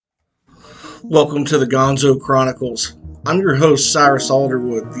Welcome to the Gonzo Chronicles. I'm your host, Cyrus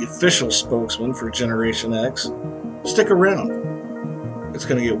Alderwood, the official spokesman for Generation X. Stick around. It's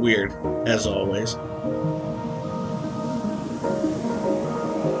going to get weird, as always.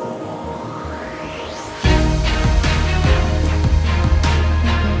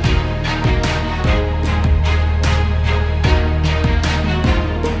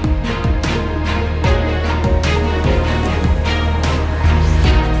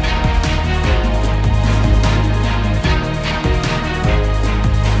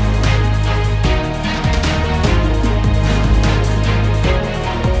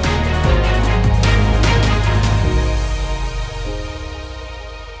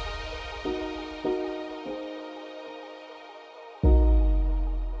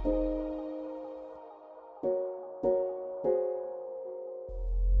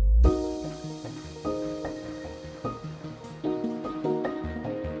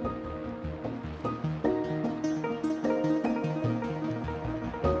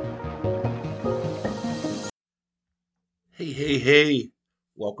 Hey.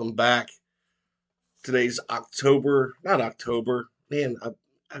 Welcome back. Today's not October. Man,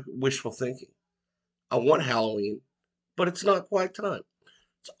 I wishful thinking. I want Halloween, but it's not quite time.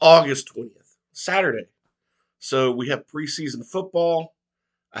 It's August 20th, Saturday. So we have preseason football.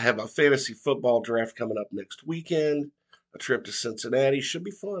 I have my fantasy football draft coming up next weekend. A trip to Cincinnati. Should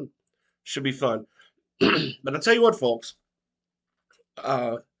be fun. Should be fun. But I'll tell you what, folks.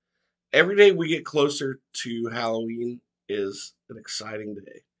 Uh, every day we get closer to Halloween is an exciting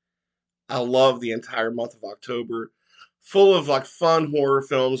day. I love the entire month of October, full of like fun horror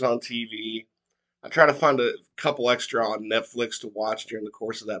films on TV. I try to find a couple extra on Netflix to watch during the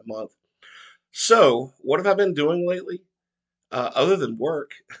course of that month. So, what have I been doing lately? Other than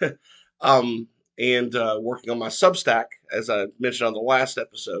work, um, and working on my Substack, as I mentioned on the last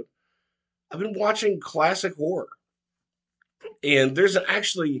episode, I've been watching classic horror. And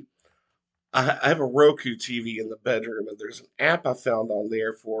I have a Roku TV in the bedroom, and there's an app I found on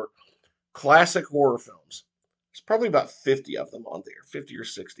there for classic horror films. There's probably about 50 of them on there, 50 or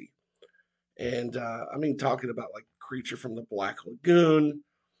 60. And talking about like Creature from the Black Lagoon,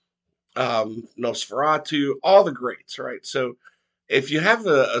 Nosferatu, all the greats, right? So if you have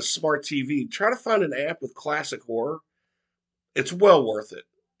a smart TV, try to find an app with classic horror. It's well worth it.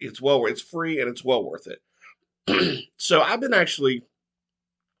 It's free and it's well worth it. So I've been actually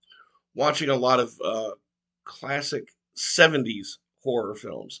watching a lot of classic 70s horror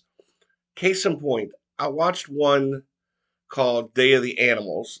films. Case in point, I watched one called Day of the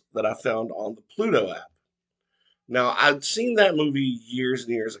Animals that I found on the Pluto app. Now, I'd seen that movie years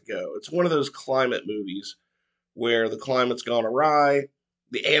and years ago. It's one of those climate movies where the climate's gone awry,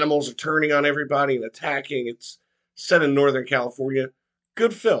 the animals are turning on everybody and attacking. It's set in Northern California.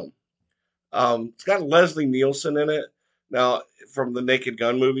 Good film. It's got Leslie Nielsen in it. Now, from the Naked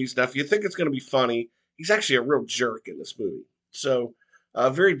Gun movies. Now, if you think it's going to be funny, he's actually a real jerk in this movie. So,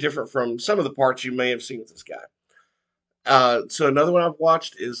 very different from some of the parts you may have seen with this guy. So another one I've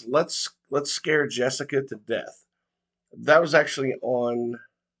watched is Let's Scare Jessica to Death. That was actually on.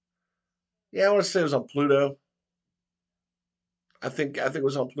 Yeah, I want to say it was on Pluto. I think it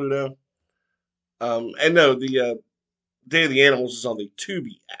was on Pluto. And no, the Day of the Animals is on the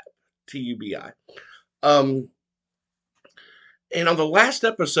Tubi app, Tubi. Um, and on the last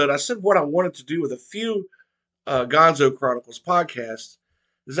episode, I said what I wanted to do with a few Gonzo Chronicles podcasts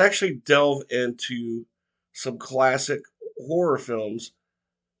is actually delve into some classic horror films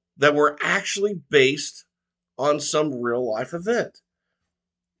that were actually based on some real life event.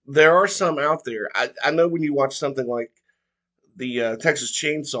 There are some out there. I know when you watch something like the Texas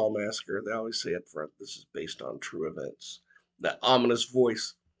Chainsaw Massacre, they always say up front, this is based on true events. That ominous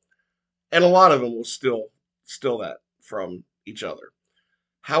voice. And a lot of them will steal that from each other.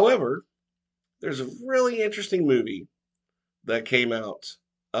 However, there's a really interesting movie that came out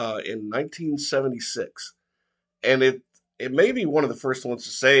in 1976. And it may be one of the first ones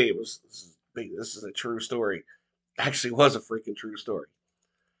to say this is a true story. Actually was a freaking true story.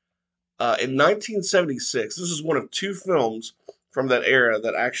 In 1976, this is one of two films from that era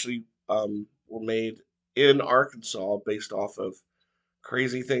that actually were made in Arkansas based off of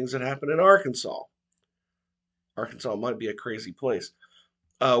crazy things that happened in Arkansas. Arkansas might be a crazy place.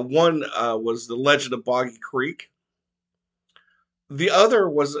 One was The Legend of Boggy Creek. The other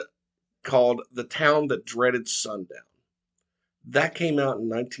was called The Town That Dreaded Sundown. That came out in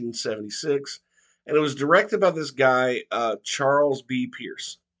 1976, and it was directed by this guy, Charles B.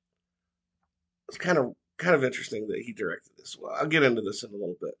 Pierce. It's kind of interesting that he directed this. Well, I'll get into this in a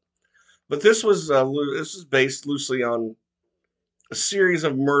little bit. But this was based loosely on a series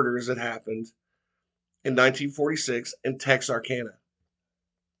of murders that happened in 1946 in Texarkana.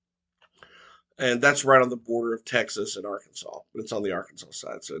 And that's right on the border of Texas and Arkansas, but it's on the Arkansas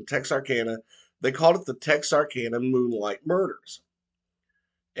side. So in Texarkana, they called it the Texarkana Moonlight Murders.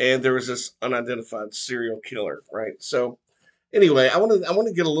 And there was this unidentified serial killer, right? So anyway, I want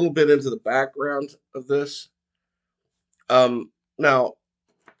to get a little bit into the background of this. Now,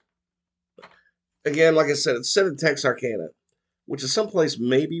 again, like I said, it's set in Texarkana, which is someplace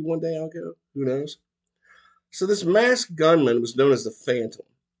maybe one day I'll go. Who knows? So this masked gunman was known as the Phantom.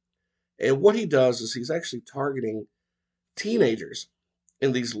 And what he does is he's actually targeting teenagers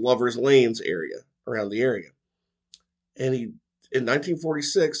in these lovers lanes area around the area. And he in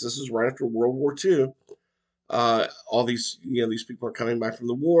 1946, this is right after World War II. All these these people are coming back from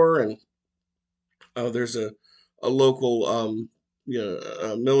the war, and there's a local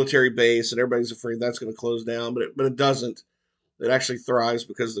military base, and everybody's afraid that's going to close down, but it doesn't. It actually thrives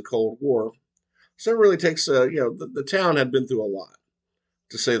because of the Cold War. So it really takes the town had been through a lot,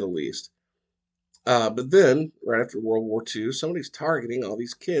 to say the least. But then, right after World War II, somebody's targeting all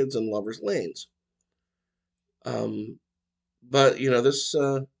these kids in lovers lanes. Um, but this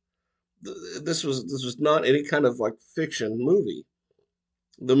was not any kind of like fiction movie.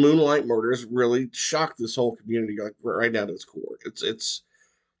 The Moonlight Murders really shocked this whole community, like right down to its core. It's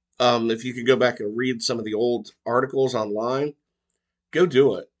if you could go back and read some of the old articles online, go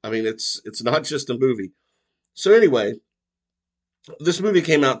do it. I mean, it's not just a movie. So anyway, this movie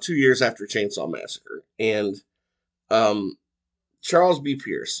came out 2 years after Chainsaw Massacre, and um, Charles B.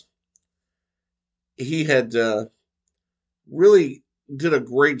 Pierce, he had really did a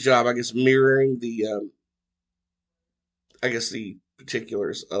great job, I guess, mirroring the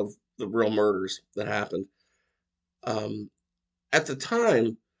particulars of the real murders that happened. Um, at the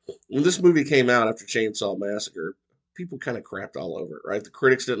time, when this movie came out after Chainsaw Massacre, people kind of crapped all over it, right? The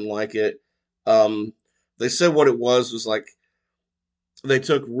critics didn't like it. Um, they said what it was like they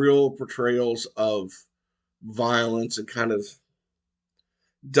took real portrayals of violence and kind of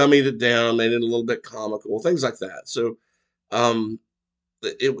dummied it down, made it a little bit comical, things like that. So um,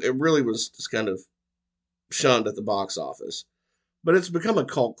 it really was just kind of shunned at the box office. But it's become a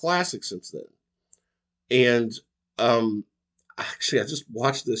cult classic since then. And actually, I just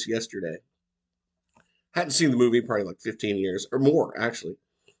watched this yesterday. Hadn't seen the movie in probably like 15 years or more, actually.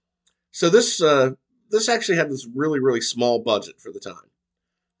 So this actually had this really really small budget for the time.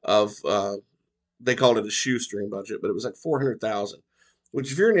 Of They called it a shoestring budget, but it was like 400,000.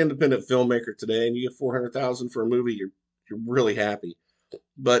 Which, if you're an independent filmmaker today and you get 400,000 for a movie, you're really happy.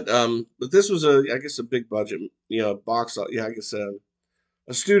 But this was I guess a big budget, I guess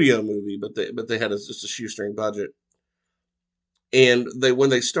a studio movie, but they had just a shoestring budget. And when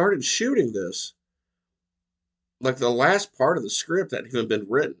they started shooting this, like the last part of the script hadn't even been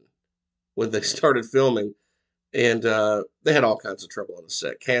written when they started filming, and they had all kinds of trouble on the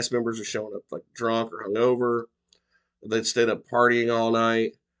set. Cast members are showing up like drunk or hungover. They'd stayed up partying all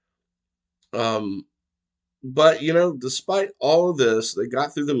night. Um, but despite all of this, they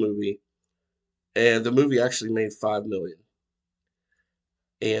got through the movie, and the movie actually made 5 million.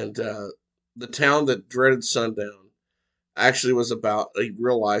 And the Town That Dreaded Sundown actually was about a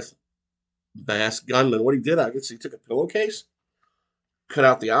real life masked gunman. What he did, I guess, he took a pillowcase, cut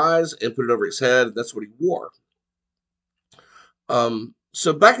out the eyes, and put it over his head. And that's what he wore.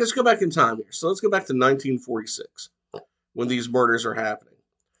 So let's go back in time here. So let's go back to 1946 when these murders are happening.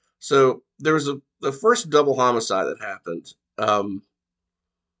 So there was the first double homicide that happened. And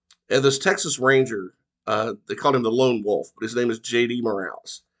this Texas Ranger, they called him the Lone Wolf, but his name is J.D.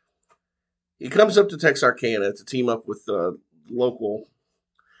 Morales. He comes up to Texarkana to team up with local.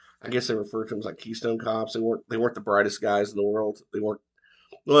 I guess they refer to them as like Keystone Cops. They weren't the brightest guys in the world. They weren't.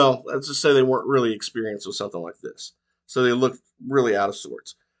 Well, let's just say they weren't really experienced with something like this. So they looked really out of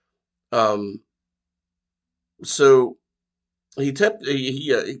sorts. Um, so he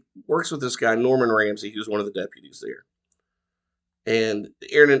works with this guy Norman Ramsey, who's one of the deputies there. And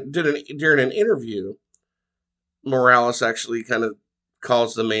during an interview, Morales actually kind of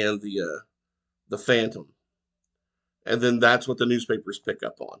calls the man the Phantom, and then that's what the newspapers pick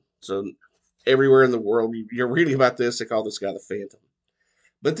up on. So everywhere in the world, you're reading about this. They call this guy the Phantom.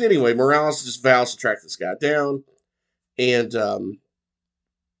 But anyway, Morales just vows to track this guy down, and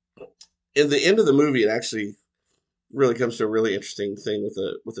in the end of the movie, it actually really comes to a really interesting thing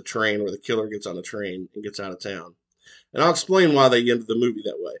with a train where the killer gets on a train and gets out of town. And I'll explain why they ended the movie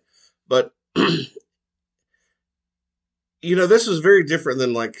that way. But this is very different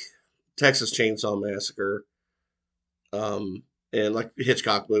than like Texas Chainsaw Massacre, and like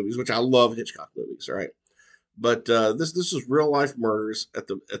Hitchcock movies, which I love Hitchcock movies, right? But this is real life murders at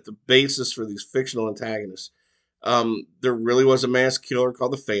the basis for these fictional antagonists. There really was a mass killer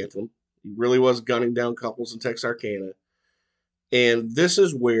called the Phantom. He really was gunning down couples in Texarkana, and this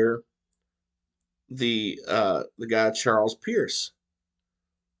is where the guy Charles Pierce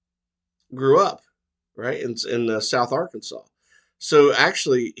grew up, right in South Arkansas. So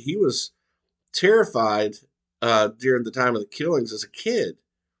actually, he was terrified during the time of the killings as a kid.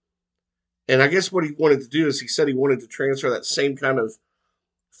 And I guess what he wanted to do is he said he wanted to transfer that same kind of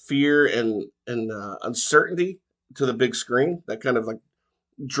fear and uncertainty to the big screen. That kind of like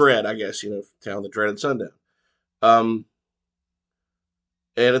dread, I guess, Town That Dreaded Sundown. Um,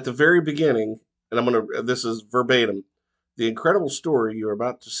 and at the very beginning, and this is verbatim, the incredible story you're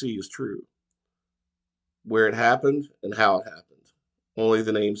about to see is true. Where it happened and how it happened. Only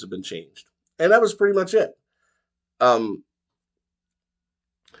the names have been changed. And that was pretty much it. Um,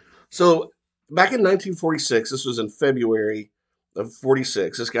 so back in 1946, this was in February of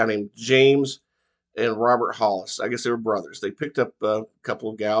 46, this guy named James and Robert Hollis, I guess they were brothers. They picked up a couple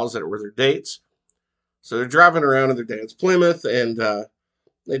of gals that were their dates. So they're driving around in their dad's Plymouth, and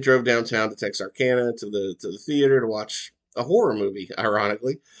they drove downtown to Texarkana to the theater to watch a horror movie,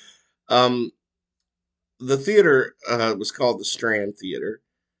 ironically. Um, the theater was called the Strand Theater,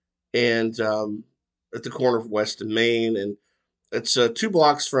 and at the corner of West and Main, and it's 2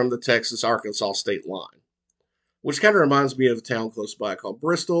 blocks from the Texas-Arkansas state line, which kind of reminds me of a town close by called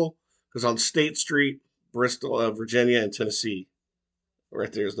Bristol, because on State Street, Bristol, Virginia, and Tennessee,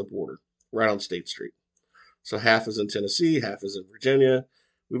 right there is the border, right on State Street. So half is in Tennessee, half is in Virginia.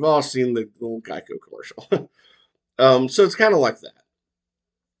 We've all seen the little Geico commercial. So it's kind of like that.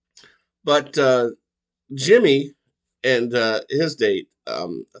 But Jimmy and his date, I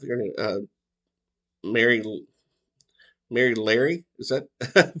think her name, Mary Mary Larry. Is that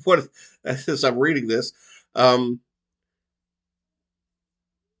what? As I'm reading this, um,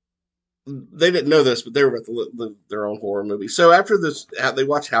 they didn't know this, but they were about to live their own horror movie. So after this, they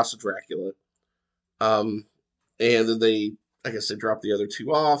watch House of Dracula, um, and then I guess, they drop the other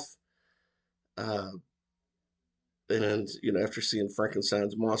two off. Uh, and after seeing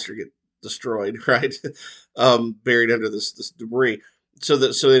Frankenstein's monster get destroyed, right, buried under this debris. So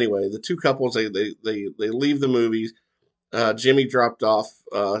anyway, the two couples they leave the movie. Jimmy dropped off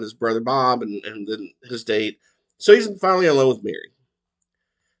his brother Bob and then his date. So he's finally alone with Mary.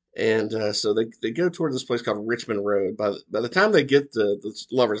 And so they go toward this place called Richmond Road. By the time they get to the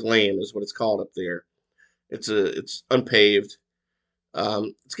Lover's Lane, is what it's called up there. It's unpaved.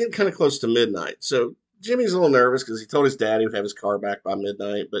 It's getting kind of close to midnight. So Jimmy's a little nervous because he told his dad he would have his car back by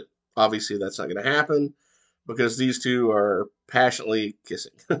midnight, but obviously that's not going to happen because these two are passionately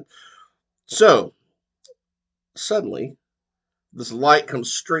kissing. So suddenly, this light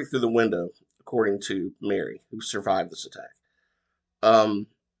comes straight through the window, according to Mary, who survived this attack. Um,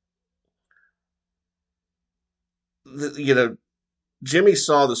 the, you know, Jimmy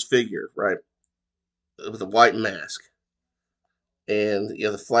saw this figure, right, with a white mask and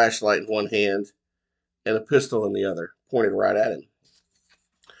the flashlight in one hand and a pistol in the other, pointed right at him.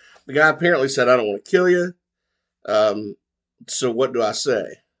 The guy apparently said, "I don't want to kill you. Um, so what do I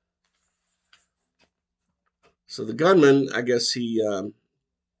say?" So the gunman, I guess he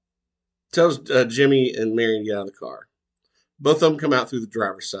tells Jimmy and Mary to get out of the car. Both of them come out through the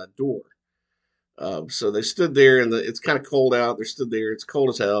driver's side door. So they stood there, and it's kind of cold out. They stood there. It's cold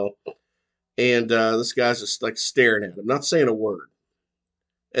as hell. And this guy's just like staring at him, not saying a word.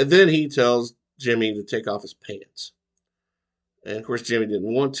 And then he tells Jimmy to take off his pants. And of course, Jimmy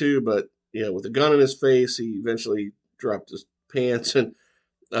didn't want to, but with a gun in his face, he eventually dropped his pants. And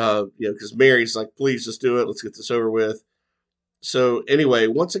because Mary's like, "Please just do it. Let's get this over with." So anyway,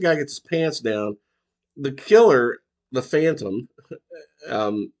 once the guy gets his pants down, the killer, the Phantom,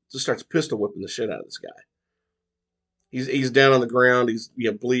 just starts pistol whipping the shit out of this guy. He's down on the ground. He's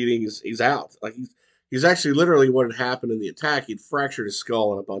bleeding. He's out. Like he's actually literally what had happened in the attack. He'd fractured his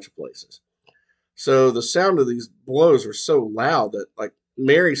skull in a bunch of places. So the sound of these blows were so loud that, like,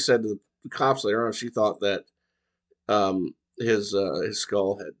 Mary said to the cops later on, she thought that his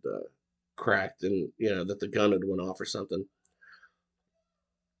skull had cracked, and that the gun had went off or something.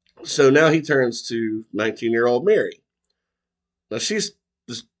 So now he turns to 19-year-old Mary. Now she's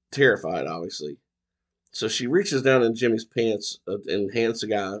just terrified, obviously. So she reaches down in Jimmy's pants and hands the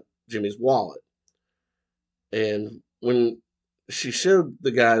guy Jimmy's wallet. And when she showed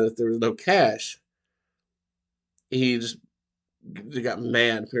the guy that there was no cash, he got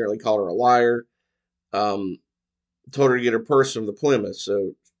mad. Apparently, called her a liar. Um, Told her to get her purse from the Plymouth.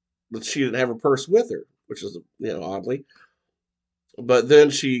 But she didn't have her purse with her, which is oddly. But then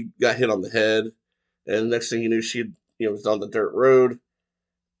she got hit on the head, And next thing you knew, she was on the dirt road.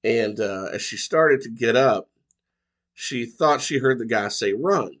 And as she started to get up, she thought she heard the guy say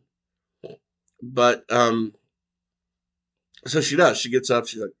 "run," but so she does. She gets up.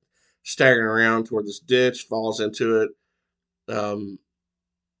 She's like staggering around toward this ditch, falls into it. Um,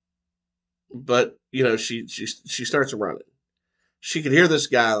 but she starts running. She could hear this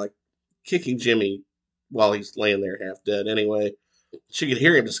guy like kicking Jimmy while he's laying there half dead. Anyway, she could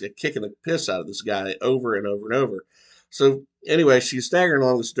hear him just like, kicking the piss out of this guy over and over and over. So anyway, she's staggering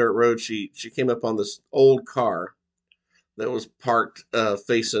along this dirt road. She came up on this old car that was parked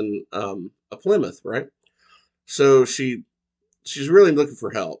facing a Plymouth, right? So she's really looking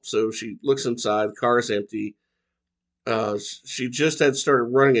for help. So she looks inside. The car is empty. She just had started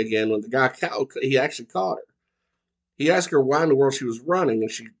running again when the guy he actually caught her. He asked her why in the world she was running,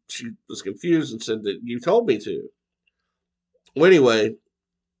 and she was confused and said that you told me to. Well, anyway,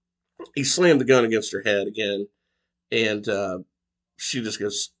 he slammed the gun against her head again, and she just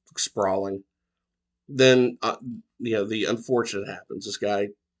goes sprawling. Then the unfortunate happens. This guy,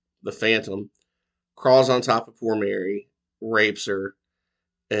 the Phantom, crawls on top of poor Mary, rapes her,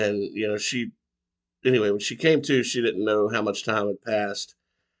 and she anyway when she came to, she didn't know how much time had passed.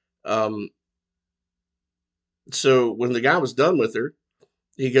 Um, so when the guy was done with her,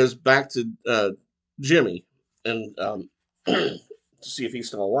 he goes back to Jimmy and to see if he's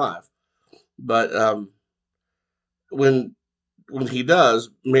still alive. But when when he does,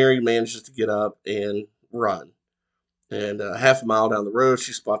 Mary manages to get up and run. And half a mile down the road,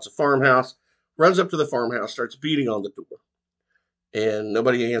 she spots a farmhouse, runs up to the farmhouse, starts beating on the door, and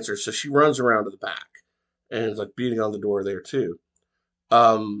nobody answers. So she runs around to the back and is like beating on the door there too.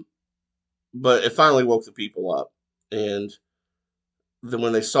 Um, but it finally woke the people up, and then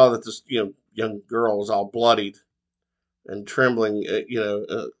when they saw that this young girl was all bloodied and trembling,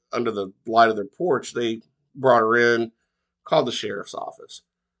 under the light of their porch, they brought her in, called the sheriff's office.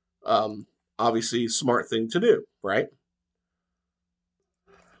 Um, Obviously, smart thing to do, right?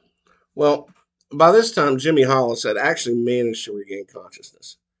 Well, by this time, Jimmy Hollis had actually managed to regain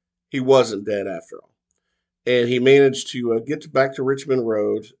consciousness. He wasn't dead after all. And he managed to get back to Richmond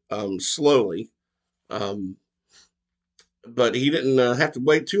Road slowly. Um, but he didn't have to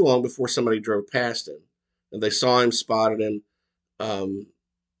wait too long before somebody drove past him. And they saw him, spotted him, um,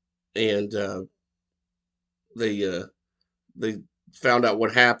 and they they found out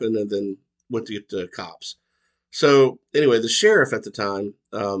what happened and then went to get the cops. So anyway, the sheriff at the time,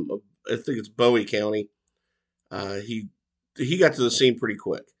 I think it's Bowie County, he got to the scene pretty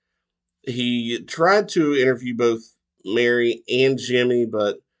quick. He tried to interview both Mary and Jimmy,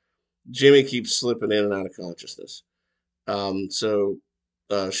 but Jimmy keeps slipping in and out of consciousness. So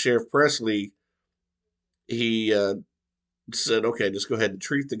Sheriff Presley, he said, "Okay, just go ahead and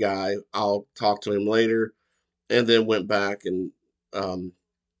treat the guy. I'll talk to him later," and then went back and um,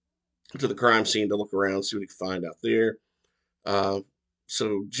 to the crime scene to look around, see what he could find out there. Uh,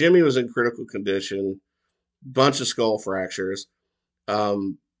 so Jimmy was in critical condition, bunch of skull fractures.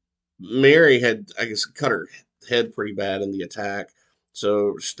 Um, Mary had, I guess, cut her head pretty bad in the attack,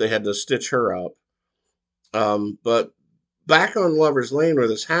 so they had to stitch her up. But back on Lover's Lane, where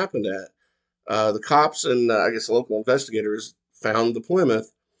this happened at, the cops and I guess local investigators found the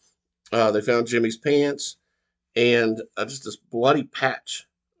Plymouth. They found Jimmy's pants and just this bloody patch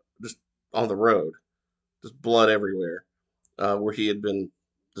just on the road, just blood everywhere, where he had been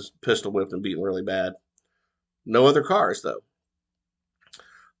just pistol whipped and beaten really bad. No other cars though.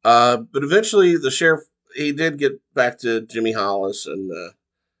 But eventually, the sheriff he did get back to Jimmy Hollis and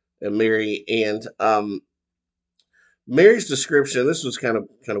Mary, and Mary's description. This was kind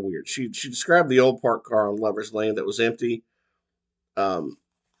of weird. She described the old parked car on Lover's Lane that was empty, um,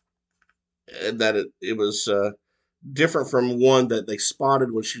 and that it was different from one that they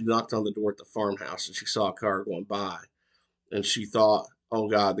spotted when she knocked on the door at the farmhouse and she saw a car going by, and she thought, "Oh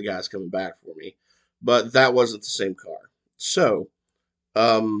God, the guy's coming back for me," but that wasn't the same car. So.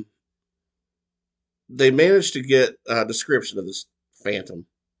 Um, they managed to get a description of this phantom.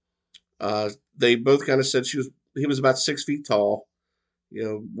 They both kind of said he was about 6 feet tall,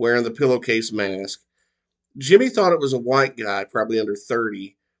 wearing the pillowcase mask. Jimmy thought it was a white guy, probably under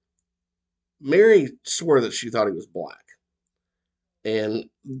 30. Mary swore that she thought he was black. And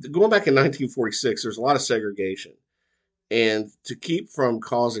going back in 1946, there's a lot of segregation. And to keep from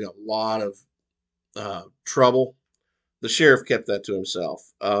causing a lot of trouble, the sheriff kept that to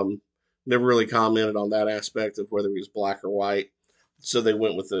himself. Never really commented on that aspect of whether he was black or white. So they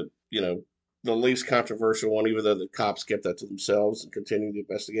went with the least controversial one, even though the cops kept that to themselves and continued the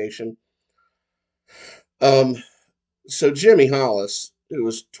investigation. Um, so Jimmy Hollis, who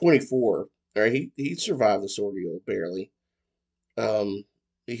was 24, All right, he survived this ordeal barely. Um,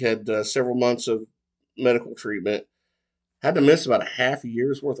 he had several months of medical treatment. Had to miss about a half a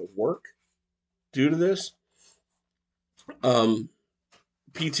year's worth of work due to this. Um,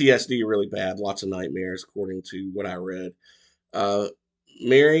 PTSD really bad, lots of nightmares, according to what I read. Uh,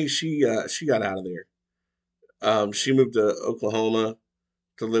 Mary, she got out of there. She moved to Oklahoma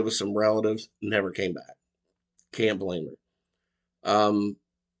to live with some relatives. Never came back. Can't blame her.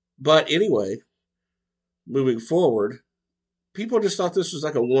 But anyway, moving forward, people just thought this was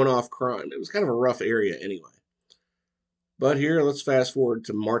like a one-off crime. It was kind of a rough area anyway. But here, let's fast forward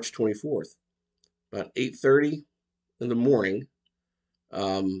to March 24th, about 8:30 in the morning.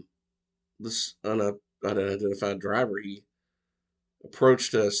 Um, this unidentified driver, he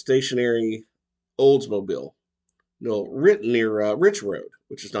approached a stationary Oldsmobile, no, near Rich Road,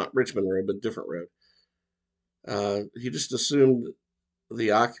 which is not Richmond Road, but a different road. He just assumed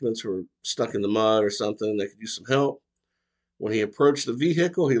the occupants were stuck in the mud or something. They could use some help. When he approached the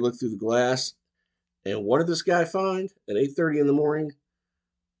vehicle, he looked through the glass, and what did this guy find at 8:30 in the morning?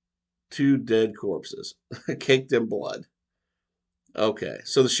 Two dead corpses, caked in blood. Okay,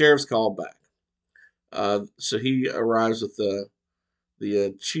 so the sheriff's called back. So he arrives with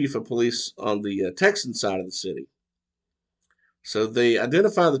the chief of police on the Texan side of the city. So they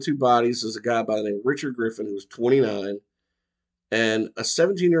identify the two bodies as a guy by the name of Richard Griffin, who was 29, and a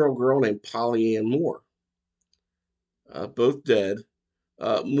 17-year-old girl named Polly Ann Moore, both dead.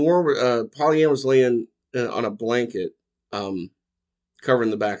 Polly Ann was laying on a blanket, um,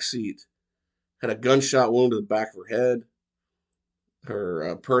 covering the back seat. Had a gunshot wound to the back of her head.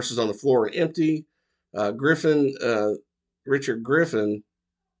 Her purse is on the floor and empty. Griffin, Richard Griffin,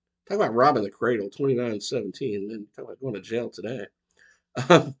 talk about robbing the cradle, 29-17. Man, talk about going to jail today.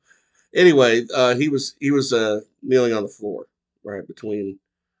 Anyway, he was kneeling on the floor, right between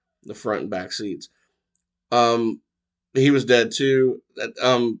the front and back seats. Um, he was dead too.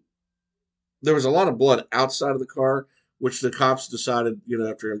 There was a lot of blood outside of the car, which the cops decided,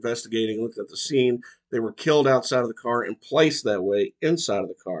 after investigating, looked at the scene, they were killed outside of the car and placed that way inside of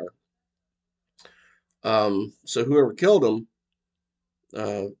the car. So whoever killed them,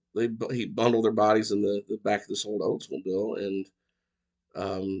 uh, he bundled their bodies in the back of this old Oldsmobile,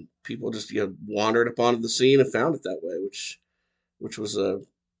 and people just wandered upon the scene and found it that way, which was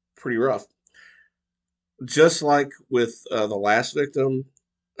pretty rough. Just like with the last victim,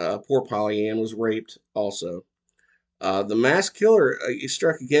 poor Pollyann was raped also. The mass killer he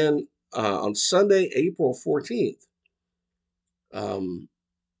struck again on Sunday, April 14th. Um,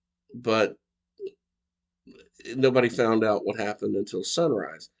 but nobody found out what happened until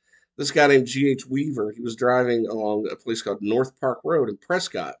sunrise. This guy named G.H. Weaver, he was driving along a place called North Park Road in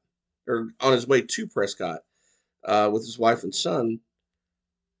Prescott, or on his way to Prescott, with his wife and son,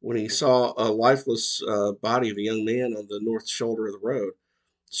 when he saw a lifeless body of a young man on the north shoulder of the road.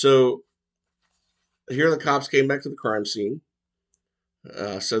 So here the cops came back to the crime scene,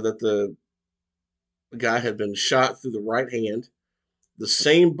 so that the guy had been shot through the right hand, the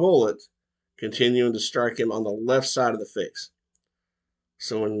same bullet continuing to strike him on the left side of the face.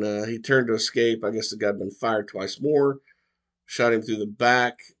 So when he turned to escape, I guess the guy had been fired twice more, shot him through the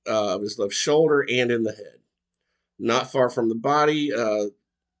back of his left shoulder and in the head. Not far from the body, the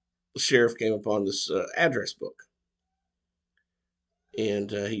sheriff came upon this address book,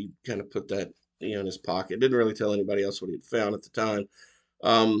 and he kind of put that in his pocket. Didn't really tell anybody else what he had found at the time.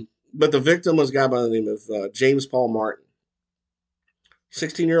 But the victim was a guy by the name of James Paul Martin,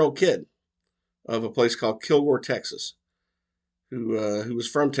 16-year-old kid of a place called Kilgore, Texas, who was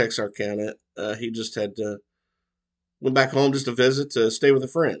from Texarkana. He just had went back home just to visit, to stay with a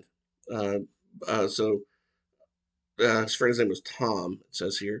friend. Uh, so his friend's name was Tom, it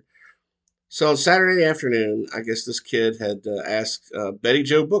says here. So on Saturday afternoon, I guess this kid had asked Betty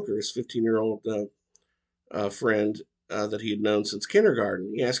Jo Booker, his 15-year-old friend that he had known since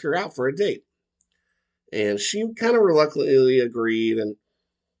kindergarten. He asked her out for a date, and she kind of reluctantly agreed. And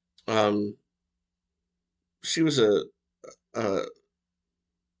um, she was a a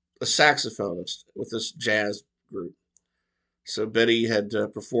saxophonist with this jazz group. So Betty had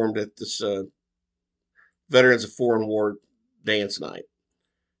performed at this Veterans of Foreign War dance night,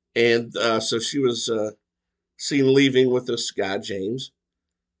 and so she was seen leaving with this guy James,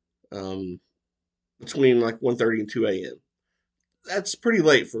 um, between like 1:30 and 2 a.m. That's pretty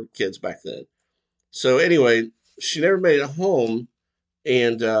late for kids back then. So anyway, she never made it home,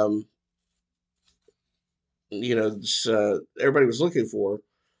 and everybody was looking for her,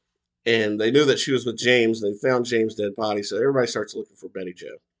 and they knew that she was with James. They found James' dead body, so everybody starts looking for Betty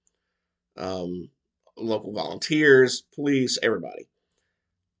Jo. Um, Local volunteers, police, everybody.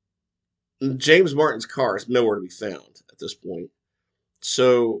 James Martin's car is nowhere to be found at this point.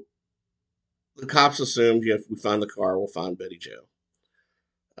 So the cops assumed, if we find the car, we'll find Betty Jo.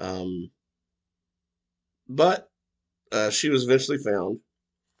 Um, but she was eventually found,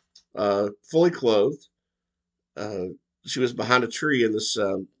 fully clothed. Uh, she was behind a tree in this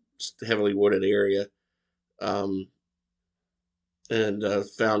heavily wooded area, um, and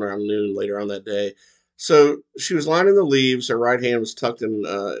found around noon later on that day. So she was lying in the leaves. Her right hand was tucked in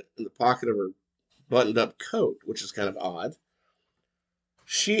the pocket of her buttoned up coat, which is kind of odd.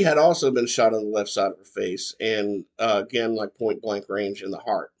 She had also been shot on the left side of her face, and again, like point blank range in the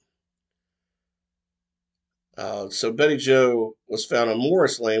heart. So Betty Jo was found on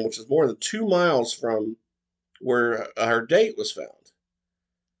Morris Lane, which is more than 2 miles from where her date was found.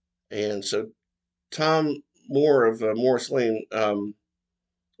 And so Tom Moore of Morris Lane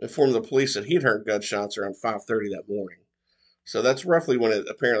informed the police that he'd heard gunshots around 5:30 that morning. So that's roughly when it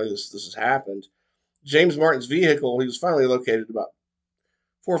apparently this has happened. James Martin's vehicle, he was finally located about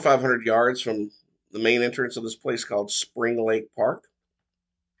 400 or 500 yards from the main entrance of this place called Spring Lake Park.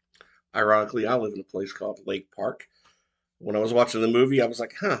 Ironically, I live in a place called Lake Park. When I was watching the movie, I was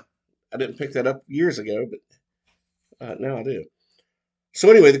like, huh, I didn't pick that up years ago, but now I do. So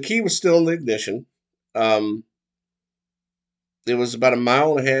anyway, the key was still in the ignition. Um, it was about a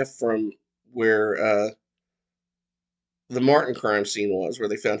mile and a half from where the Martin crime scene was, where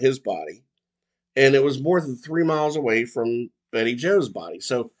they found his body, and it was more than 3 miles away from Betty Jo's body.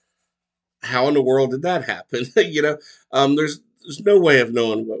 So how in the world did that happen? There's no way of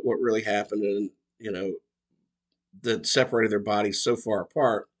knowing what really happened, and that separated their bodies so far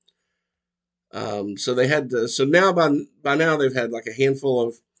apart. So they had to, so now by now they've had like a handful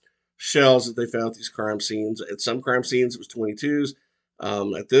of shells that they found at these crime scenes. At some crime scenes, it was 22s.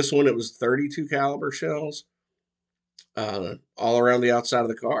 At this one, it was 32 caliber shells, all around the outside of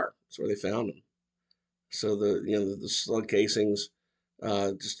the car. That's where they found them. So the slug casings,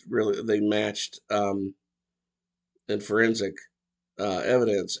 just really they matched in forensic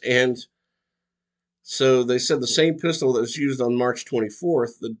evidence, and so they said the same pistol that was used on March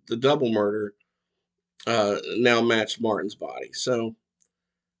 24th, the double murder, now matched Martin's body. So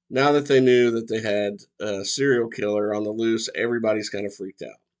now that they knew that they had a serial killer on the loose, everybody's kind of freaked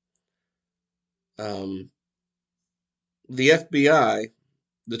out. The FBI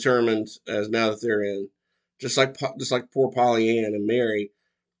determined, as now that they're in, just like poor Polly Ann and Mary,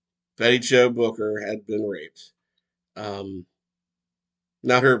 Betty Jo Booker had been raped. Um,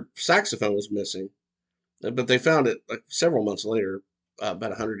 Now her saxophone was missing, but they found it like several months later,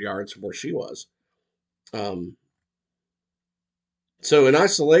 about 100 yards from where she was. Um, so in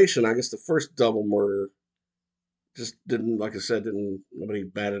isolation, I guess the first double murder just didn't, like I said, didn't nobody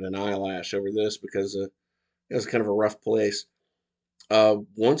batted an eyelash over this because it was kind of a rough place.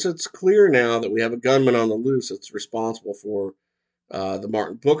 Once it's clear now that we have a gunman on the loose that's responsible for the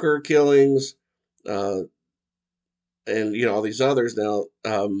Martin Booker killings, uh, and all these others now.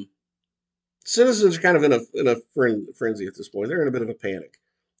 Citizens are kind of in a frenzy at this point. They're in a bit of a panic.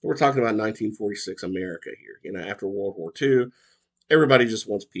 We're talking about 1946 America here. After World War II, everybody just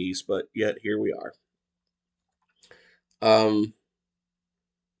wants peace, but yet here we are. Um,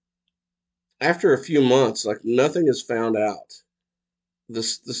 After a few months, like nothing is found out.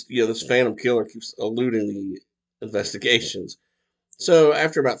 This phantom killer keeps eluding the investigations. So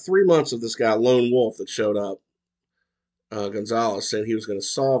after about 3 months of this guy Lone Wolf that showed up, Gonzalez said he was going to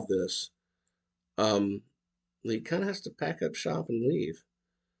solve this. Um, he kind of has to pack up shop and leave.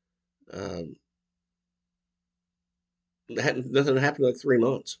 Um, Nothing happened in like 3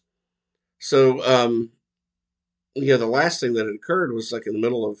 months. So, the last thing that had occurred was like in the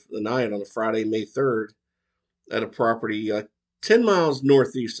middle of the night on a Friday, May 3rd, at a property 10 miles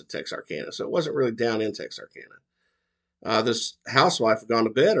northeast of Texarkana. So it wasn't really down in Texarkana. This housewife had gone to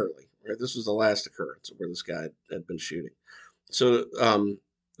bed early. Right? This was the last occurrence where this guy had been shooting. So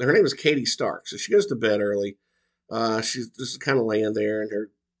her name was Katie Stark. So she goes to bed early. She's just kind of laying there in her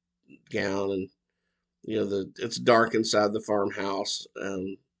gown, and it's dark inside the farmhouse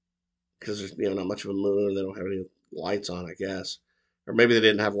because there's not much of a moon. They don't have any lights on, I guess, or maybe they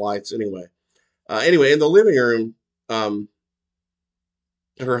didn't have lights anyway. Anyway, in the living room, um,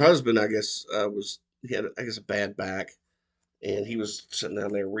 her husband, I guess, he had a bad back, and he was sitting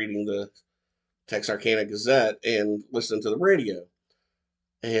down there reading the Texarkana Gazette and listening to the radio.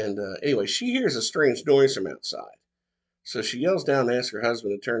 And anyway, she hears a strange noise from outside. So she yells down to ask her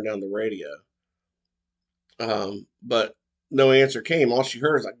husband to turn down the radio. But no answer came. All she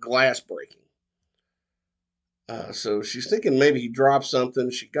heard was like glass breaking. So she's thinking maybe he dropped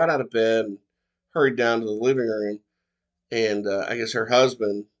something. She got out of bed and hurried down to the living room. And I guess her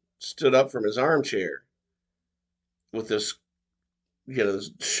husband stood up from his armchair with this, this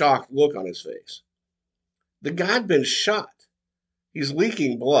shocked look on his face. The guy'd been shot. He's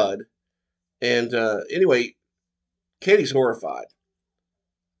leaking blood. And anyway, Katie's horrified.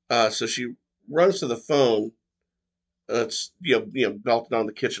 So she runs to the phone. It's belted on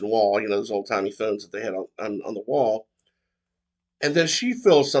the kitchen wall. Those old timey phones that they had on the wall. And then she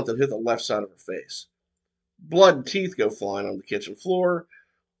feels something hit the left side of her face. Blood and teeth go flying on the kitchen floor.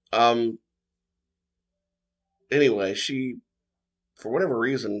 Um, anyway, she, for whatever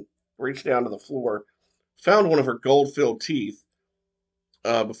reason, reached down to the floor, found one of her gold-filled teeth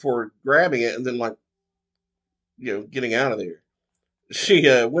before grabbing it, and then getting out of there. She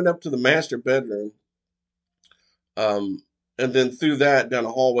went up to the master bedroom, and then through that down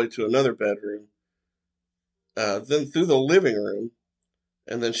a hallway to another bedroom, then through the living room,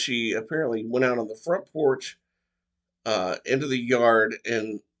 and then she apparently went out on the front porch into the yard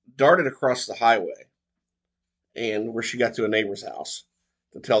and darted across the highway, and where she got to a neighbor's house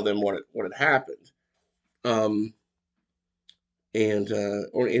to tell them what had happened. Um,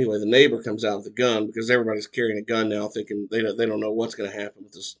 or anyway, the neighbor comes out with a gun because everybody's carrying a gun now, thinking they don't know what's going to happen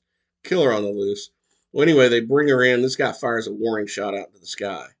with this killer on the loose. Well, anyway, they bring her in. This guy fires a warning shot out into the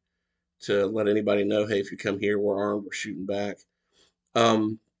sky to let anybody know, hey, if you come here, we're armed, we're shooting back.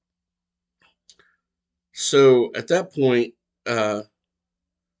 Um, so at that point,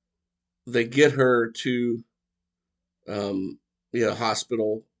 they get her to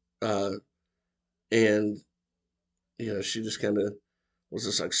hospital, and she just kind of was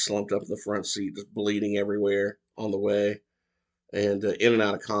just like slumped up in the front seat, just bleeding everywhere on the way, and in and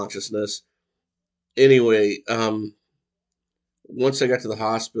out of consciousness. Anyway, once they got to the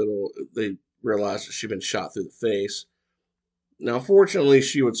hospital, they realized that she'd been shot through the face. Now, fortunately,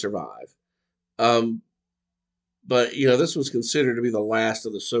 she would survive. Um, but this was considered to be the last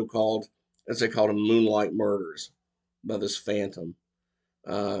of the so-called, as they called them, moonlight murders by this phantom.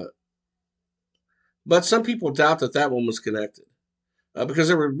 Uh, but some people doubt that one was connected because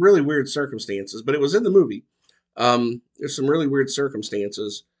there were really weird circumstances. But it was in the movie. There's some really weird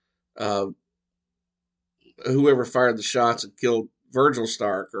circumstances. Uh, Whoever fired the shots and killed Virgil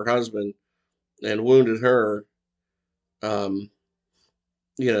Stark, her husband, and wounded her. Um,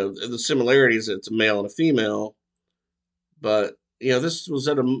 the similarities, it's a male and a female, but this was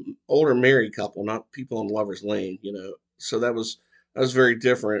at an older married couple, not people on lovers lane. So that was very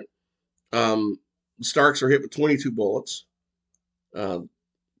different. um Starks were hit with 22 bullets. uh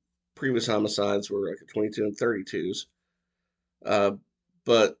Previous homicides were like a 22 and 32s.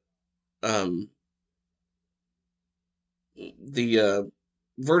 But um the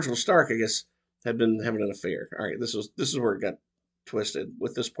Virgil Stark, I guess, had been having an affair. All right, this is where it got twisted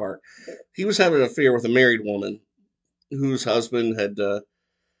with this part. He was having an affair with a married woman whose husband had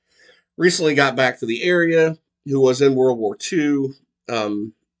recently got back to the area, who was in World War II.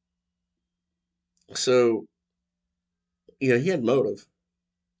 Um, so, he had motive,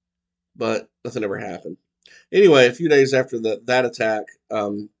 but nothing ever happened. Anyway, a few days after that attack,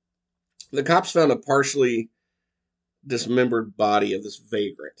 the cops found a partially dismembered body of this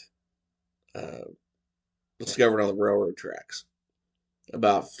vagrant uh, discovered on the railroad tracks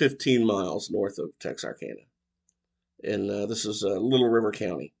about 15 miles north of Texarkana. And this is Little River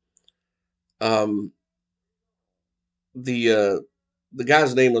County. Um, the uh, the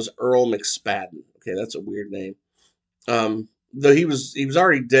guy's name was Earl McSpadden. Okay, that's a weird name. Though he was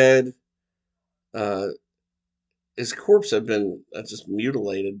already dead, uh, his corpse had been just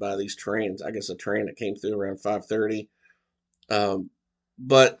mutilated by these trains. I guess a train that came through around 5:30. Um,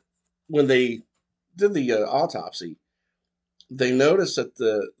 but when they did the autopsy, they noticed that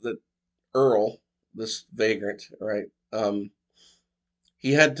the Earl, this vagrant, right,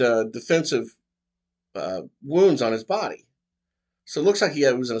 he had defensive wounds on his body. So it looks like he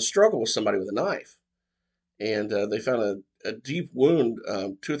was in a struggle with somebody with a knife. And they found a deep wound,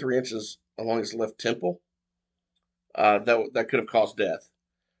 2 or 3 inches along his left temple, that could have caused death.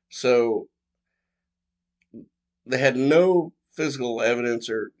 So they had no physical evidence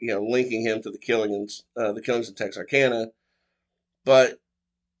or linking him to the killings in Texarkana, but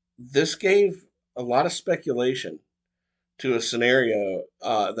this gave a lot of speculation to a scenario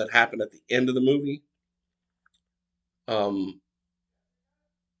that happened at the end of the movie. Um,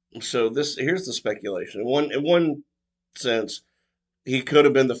 so here's the speculation. In one sense, he could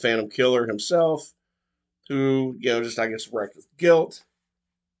have been the Phantom Killer himself, who just, I guess, wrecked with guilt,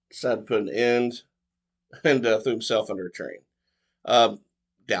 decided to put an end, and threw himself under a train.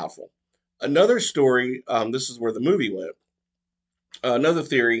 Doubtful. Another story. This is where the movie went. Another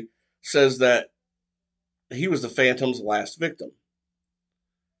theory says that he was the Phantom's last victim.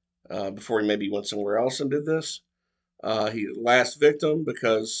 before he maybe went somewhere else and did this. He last victim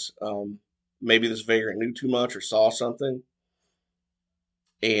because maybe this vagrant knew too much or saw something,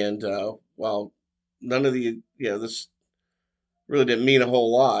 and while none of the this really didn't mean a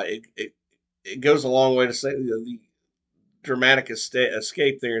whole lot, it goes a long way to say the dramatic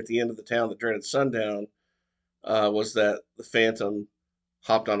escape there at the end of the Town That Dreaded Sundown was that the Phantom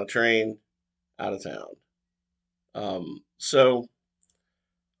hopped on a train out of town. So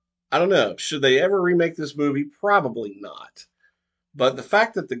I don't know. Should they ever remake this movie? Probably not. But the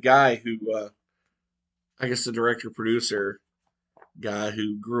fact that the guy who, I guess the director producer guy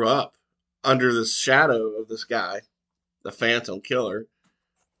who grew up under the shadow of this guy, the Phantom Killer,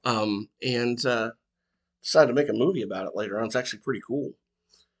 and decided to make a movie about it later on, it's actually pretty cool.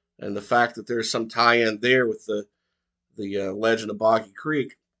 And the fact that there's some tie-in there with the Legend of Boggy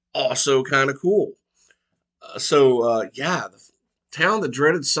Creek, also kind of cool. Yeah, the Town That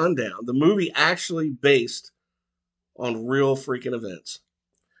Dreaded Sundown, the movie actually based on real freaking events.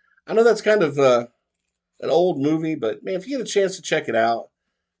 I know that's kind of an old movie, but man, if you get a chance to check it out,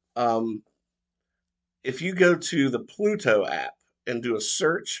 um, if you go to the Pluto app and do a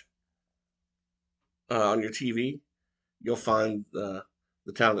search on your TV, you'll find the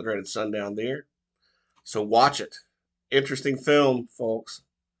Town That Dreaded Sundown there. So watch it. Interesting film, folks.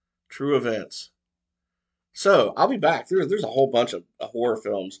 True events. So I'll be back. There's a whole bunch of horror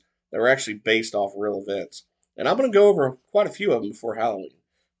films that were actually based off real events, and I'm going to go over quite a few of them before Halloween.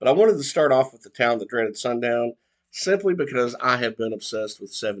 But I wanted to start off with the Town That Dreaded Sundown, simply because I have been obsessed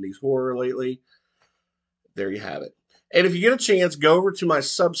with 70s horror lately. There you have it. And if you get a chance, go over to my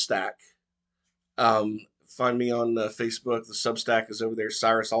Substack. Find me on Facebook. The Substack is over there,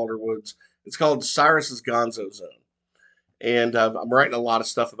 Cyrus Alderwoods. It's called Cyrus's Gonzo Zone. And I'm writing a lot of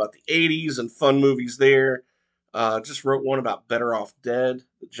stuff about the 80s and fun movies there. Just wrote one about Better Off Dead,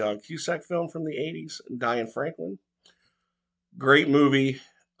 the John Cusack film from the 80s, and Diane Franklin. Great movie.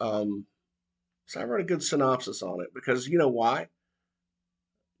 So I wrote a good synopsis on it because you know why?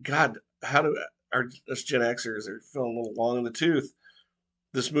 God, how do us Gen Xers are feeling a little long in the tooth?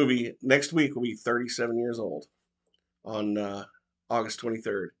 This movie next week will be 37 years old on August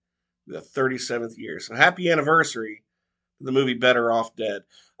 23rd, the 37th year. So happy anniversary to the movie Better Off Dead.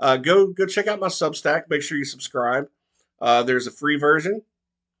 Go check out my Substack. Make sure you subscribe. There's a free version,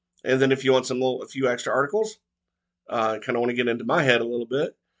 and then if you want a few extra articles, kind of want to get into my head a little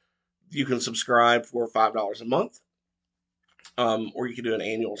bit, you can subscribe for $5 a month, or you can do an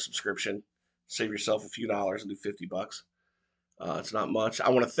annual subscription. Save yourself a few dollars and do $50. It's not much. I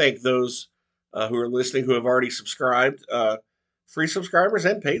want to thank those who are listening who have already subscribed, free subscribers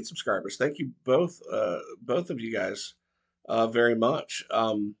and paid subscribers. Thank you both of you guys, very much.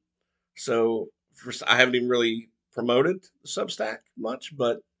 So first, I haven't even really promoted the Substack much,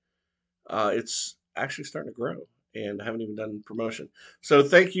 but it's actually starting to grow, and I haven't even done promotion. So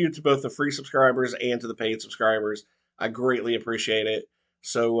thank you to both the free subscribers and to the paid subscribers. I greatly appreciate it.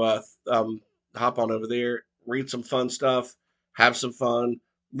 So hop on over there, read some fun stuff, have some fun,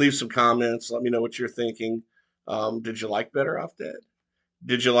 leave some comments. Let me know what you're thinking. Did you like Better Off Dead?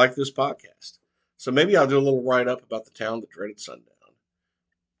 Did you like this podcast? So maybe I'll do a little write up about the Town That Dreaded Sundown.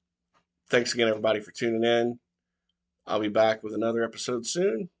 Thanks again, everybody, for tuning in. I'll be back with another episode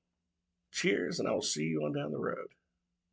soon. Cheers, and I will see you on down the road.